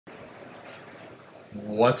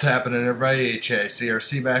What's happening, everybody?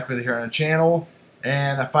 HICRC back with you here on the channel,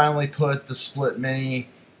 and I finally put the Split Mini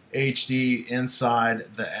HD inside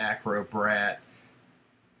the Acrobrat.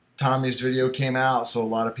 Tommy's video came out, so a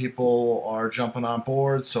lot of people are jumping on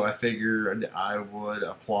board, so I figured I would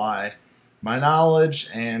apply my knowledge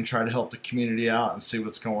and try to help the community out and see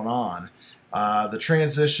what's going on. The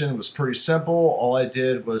transition was pretty simple. All I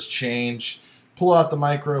did was pull out the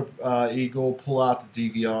micro eagle, pull out the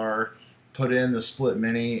DVR, put in the Split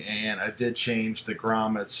Mini, and I did change the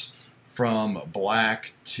grommets from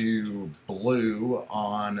black to blue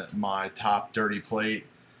on my top dirty plate.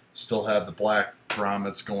 Still have the black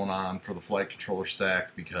grommets going on for the flight controller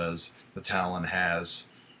stack because the Talon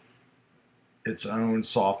has its own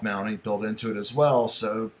soft mounting built into it as well,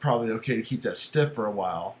 so probably okay to keep that stiff for a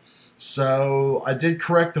while. So I did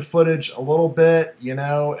correct the footage a little bit. You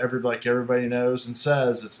know, like everybody knows and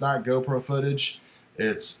says, it's not GoPro footage.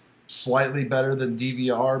 It's slightly better than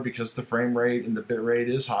DVR because the frame rate and the bit rate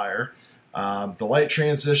is higher. The light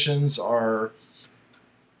transitions are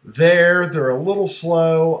there. They're a little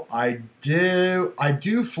slow. I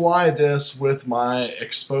do fly this with my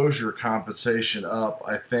exposure compensation up,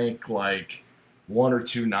 I think like 1 or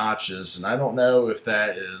 2 notches, and I don't know if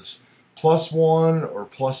that is +1 or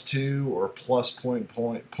 +2 or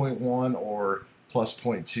 +0.1 or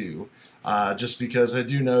 +0.2, just because I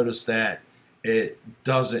do notice that it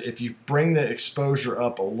doesn't, if you bring the exposure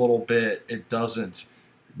up a little bit, it doesn't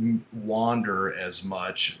wander as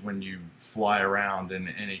much when you fly around in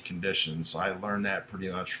any conditions. I learned that pretty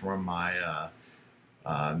much from my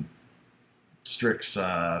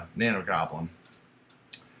STRIX NANO GOBLIN.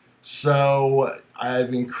 So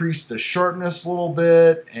I've increased the sharpness a little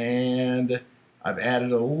bit, and I've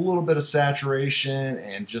added a little bit of saturation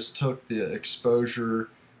and just took the exposure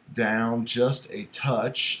down just a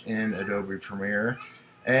touch in Adobe Premiere.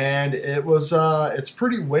 And it was it's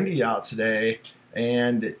pretty windy out today,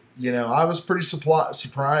 and you know, I was pretty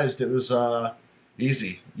surprised. It was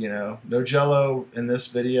easy, you know, no jello in this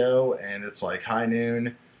video, and it's like high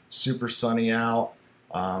noon, super sunny out.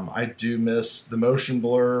 I do miss the motion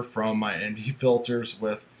blur from my ND filters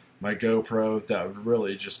with my GoPro. That would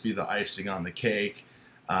really just be the icing on the cake,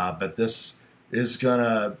 but this is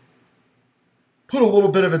gonna put a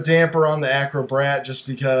little bit of a damper on the Acrobrat just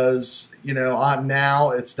because, you know, now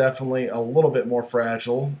it's definitely a little bit more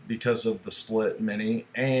fragile because of the Split Mini.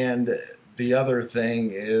 And the other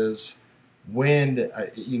thing is wind.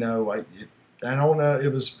 You know, I don't know,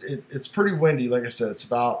 it's pretty windy. Like I said, it's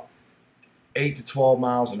about 8 to 12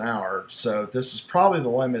 miles an hour, so this is probably the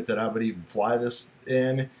limit that I would even fly this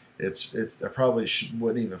in. I probably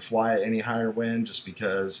wouldn't even fly at any higher wind just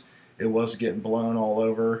because it was getting blown all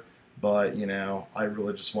over. But, you know, I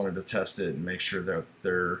really just wanted to test it and make sure that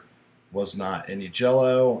there was not any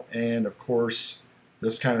jello. And, of course,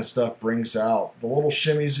 this kind of stuff brings out the little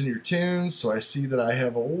shimmies in your tunes. So I see that I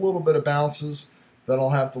have a little bit of bounces that I'll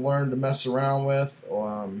have to learn to mess around with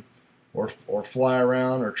or fly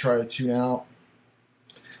around or try to tune out.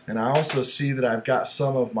 And I also see that I've got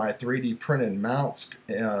some of my 3D printed mounts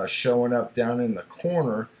showing up down in the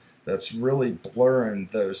corner that's really blurring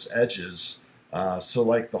those edges. So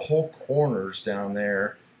like the whole corners down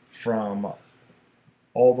there from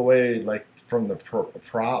all the way, like from the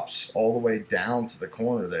props all the way down to the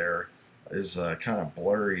corner there is kind of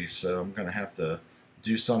blurry, so I'm gonna have to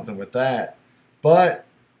do something with that. But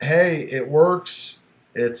hey, it works.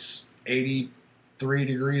 It's 83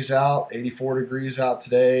 degrees out, 84 degrees out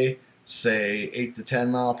today, say 8 to 10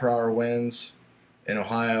 mile per hour winds in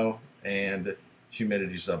Ohio, and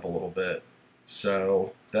humidity's up a little bit.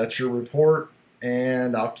 So that's your report,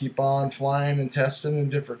 and I'll keep on flying and testing in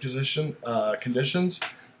different conditions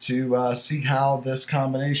to see how this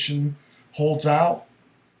combination holds out.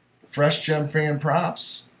 Fresh gem fan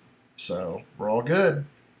props, so we're all good.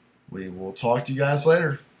 We will talk to you guys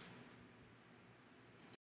later.